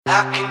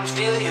I can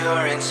feel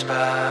your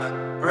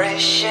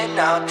inspiration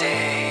all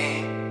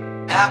day.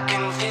 I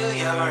can feel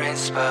your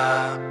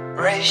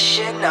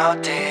inspiration all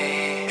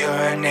day. You're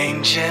an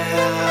angel,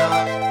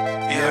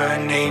 you're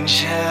an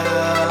angel,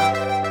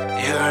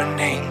 you're an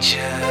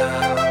angel,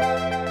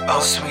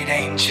 oh sweet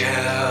angel.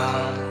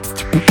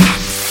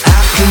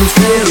 I can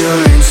feel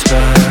your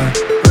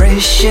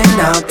inspiration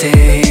all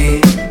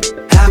day.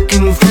 I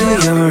can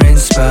feel your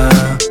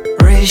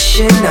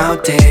inspiration all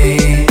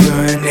day.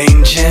 You're an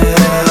angel,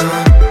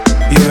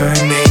 you're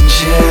an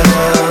angel,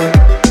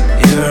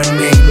 you're an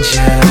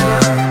angel,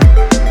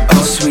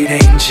 oh sweet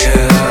angel.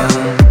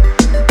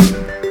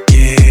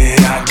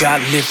 Yeah, I got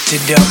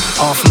lifted up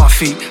off my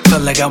feet,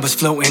 felt like I was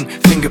floating,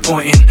 finger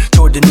pointing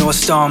toward the North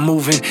Star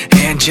moving.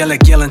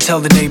 Angelic yelling, tell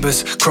the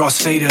neighbors,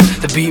 crossfader,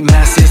 the beat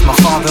master is my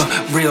father.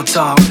 Real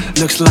talk,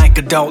 looks like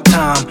adult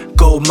time,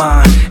 gold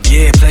mine.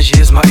 Yeah, pleasure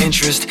is my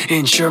interest,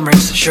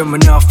 insurance, sure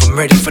enough, I'm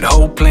ready for the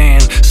whole plan.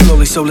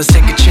 Slowly, so let's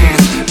take a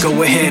chance,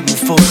 go ahead, move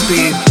full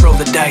speed, roll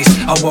the dice,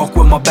 I walk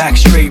with my back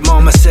straight.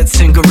 Mama said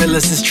sing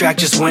gorillas, this track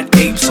just went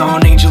ape. Saw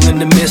an angel in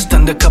the mist,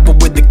 undercover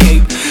with the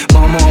cape.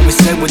 Mama always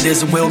said where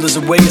there's a will, there's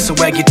a way, so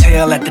wag your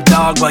tail at the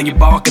dog while you're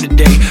barking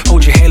today.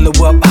 Hold your halo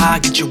up high,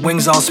 get your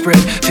wings all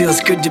spread, feels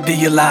good to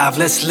be alive,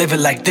 let's live it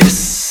like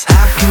this.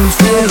 I can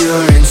feel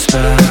your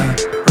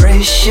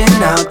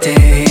inspiration all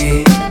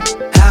day.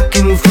 I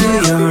can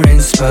feel your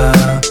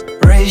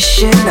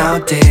inspiration all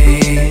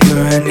day.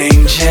 You're an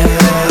angel,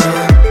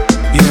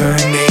 you're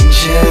an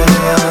angel,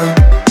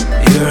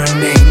 you're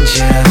an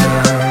angel,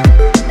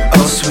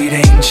 oh sweet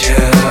angel.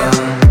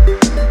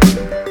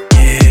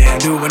 Yeah, I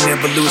knew I'd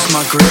never lose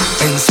my grip.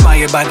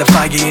 Inspired by the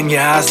fire in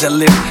your eyes that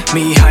lift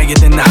me higher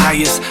than the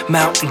highest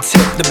mountain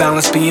tip. The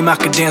balance beam I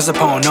could dance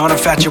upon,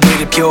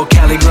 non-infatuated, pure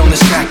Cali grown.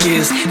 This track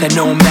is that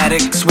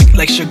nomadic, sweet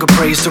like sugar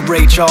praise to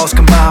Ray Charles,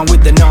 combined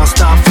with the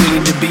non-stop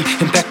feeling to be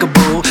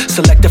impeccable.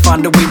 Select to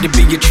find a way to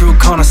be a true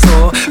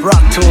connoisseur.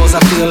 Rock tours,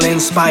 I feel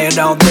inspired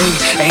all day.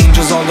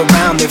 Angels all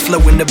around, they're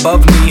floating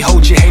above me.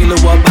 Hold your halo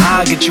up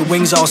high, get your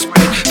wings all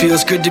spread.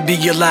 Feels good to be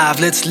alive,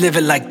 let's live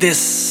it like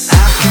this.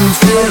 I can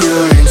feel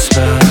your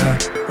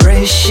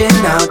inspiration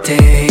all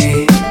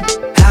day.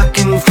 I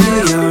can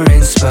feel your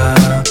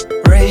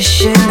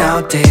inspiration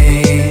all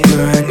day.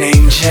 You're an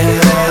angel,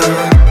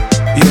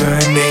 you're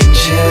an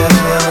angel,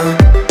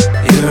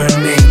 you're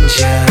an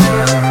angel,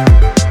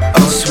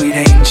 oh sweet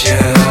angel.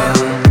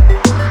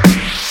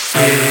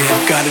 Yeah,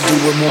 I've gotta do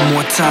it one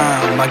more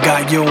time. I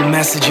got your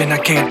message and I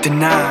can't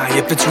deny.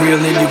 If it's real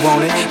and you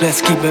want it,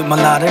 let's keep it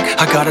melodic.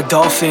 I got a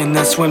dolphin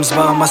that swims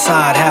by my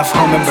side, half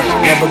hummingbird.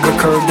 Never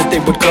occurred that they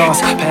would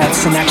cross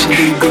paths and actually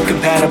be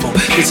compatible.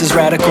 This is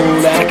radical,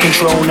 out of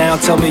control. Now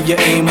tell me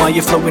your aim while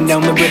you're floating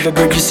down the river.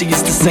 Bird, you see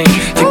it's the same.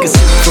 Take a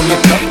sip from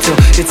your cup till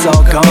it's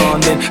all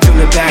gone, then fill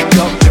it back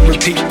up and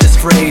repeat this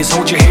phrase.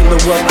 Hold your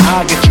halo up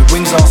high, get your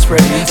wings all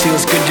spread.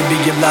 Feels good to be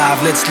alive,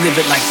 let's live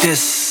it like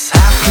this. I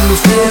can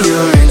feel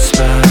your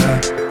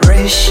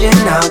inspiration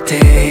all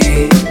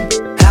day.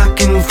 I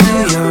can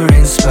feel your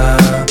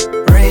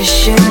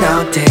inspiration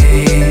all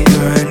day.